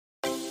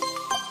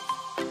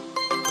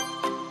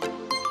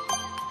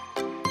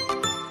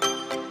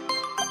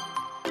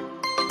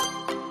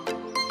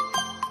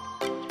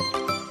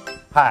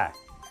Hi,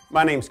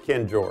 my name's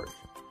Ken George.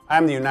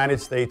 I'm the United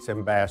States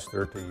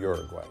Ambassador to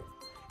Uruguay,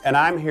 and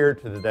I'm here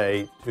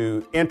today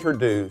to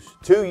introduce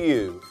to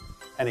you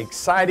an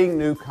exciting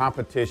new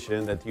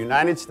competition that the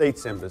United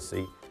States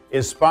Embassy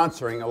is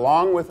sponsoring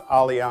along with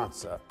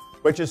Alianza,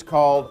 which is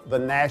called the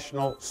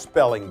National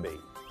Spelling Bee.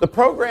 The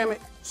program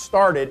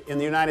started in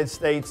the United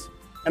States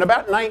in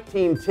about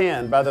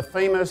 1910 by the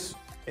famous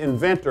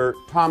inventor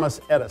Thomas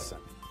Edison.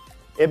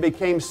 It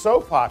became so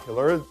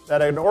popular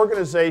that an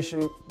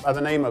organization by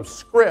the name of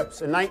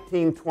Scripps in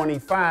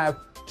 1925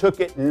 took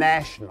it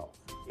national.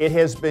 It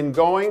has been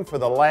going for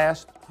the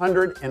last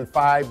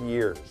 105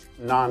 years,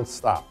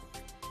 nonstop.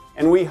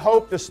 And we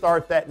hope to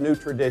start that new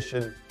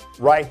tradition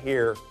right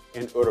here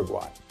in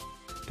Uruguay.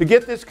 To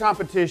get this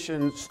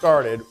competition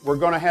started, we're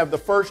going to have the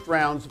first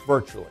rounds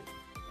virtually.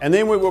 And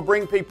then we will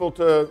bring people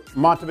to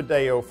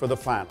Montevideo for the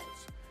finals.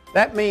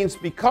 That means,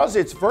 because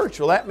it's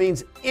virtual, that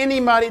means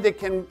anybody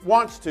that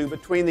wants to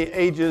between the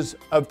ages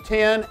of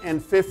 10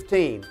 and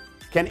 15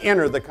 can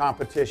enter the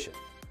competition.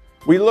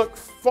 We look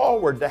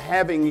forward to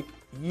having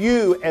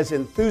you as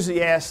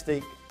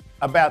enthusiastic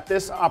about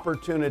this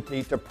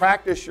opportunity to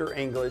practice your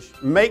English,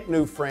 make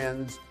new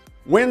friends,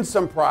 win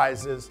some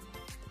prizes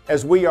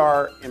as we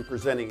are in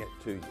presenting it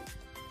to you.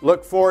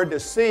 Look forward to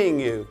seeing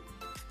you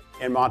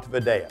in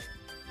Montevideo.